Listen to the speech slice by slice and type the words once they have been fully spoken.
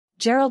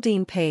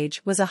Geraldine Page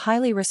was a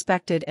highly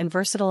respected and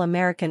versatile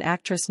American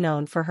actress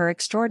known for her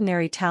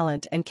extraordinary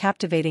talent and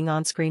captivating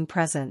on-screen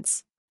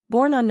presence.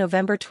 Born on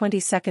November 22,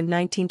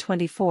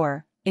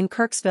 1924, in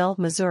Kirksville,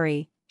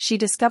 Missouri, she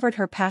discovered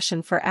her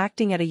passion for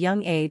acting at a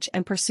young age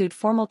and pursued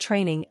formal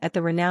training at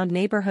the renowned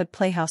neighborhood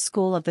Playhouse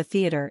School of the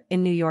Theater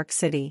in New York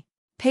City.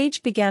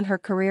 Page began her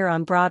career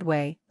on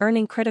Broadway,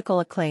 earning critical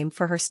acclaim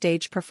for her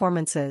stage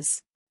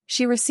performances.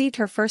 She received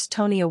her first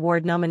Tony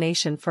Award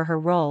nomination for her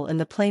role in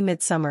the play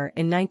Midsummer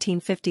in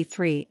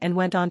 1953 and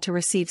went on to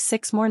receive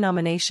 6 more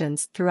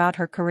nominations throughout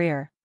her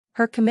career.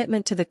 Her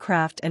commitment to the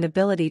craft and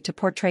ability to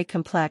portray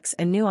complex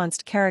and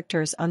nuanced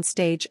characters on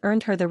stage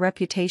earned her the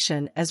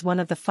reputation as one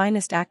of the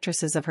finest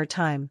actresses of her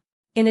time.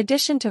 In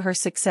addition to her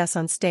success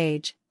on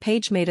stage,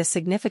 Page made a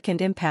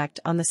significant impact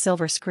on the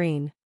silver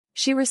screen.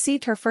 She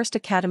received her first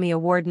Academy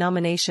Award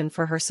nomination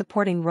for her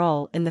supporting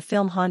role in the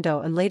film Hondo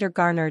and later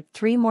garnered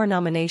 3 more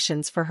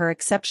nominations for her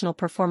exceptional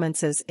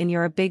performances in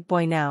You're a Big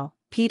Boy Now,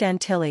 Pete and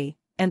Tilly,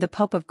 and The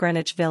Pope of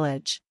Greenwich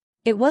Village.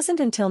 It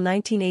wasn't until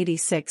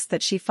 1986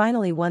 that she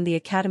finally won the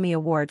Academy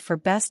Award for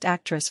Best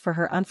Actress for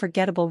her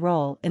unforgettable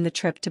role in The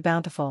Trip to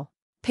Bountiful.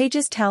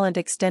 Page's talent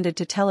extended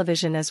to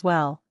television as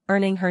well,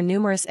 earning her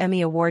numerous Emmy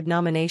Award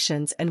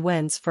nominations and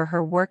wins for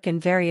her work in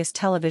various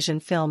television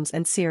films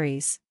and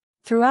series.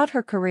 Throughout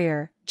her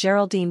career,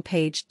 Geraldine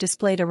Page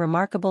displayed a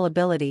remarkable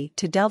ability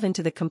to delve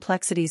into the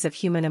complexities of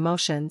human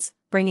emotions,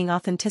 bringing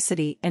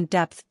authenticity and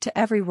depth to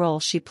every role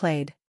she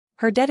played.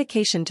 Her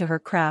dedication to her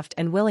craft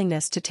and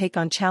willingness to take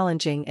on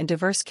challenging and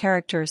diverse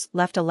characters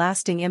left a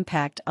lasting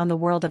impact on the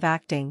world of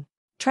acting.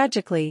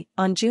 Tragically,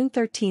 on June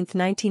 13,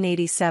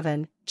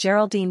 1987,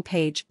 Geraldine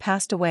Page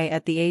passed away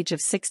at the age of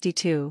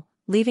 62,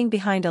 leaving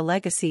behind a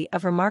legacy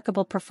of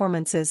remarkable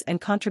performances and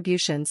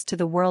contributions to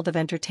the world of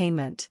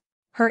entertainment.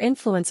 Her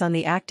influence on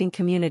the acting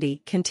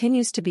community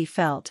continues to be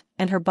felt,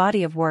 and her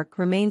body of work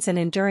remains an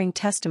enduring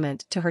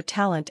testament to her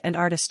talent and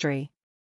artistry.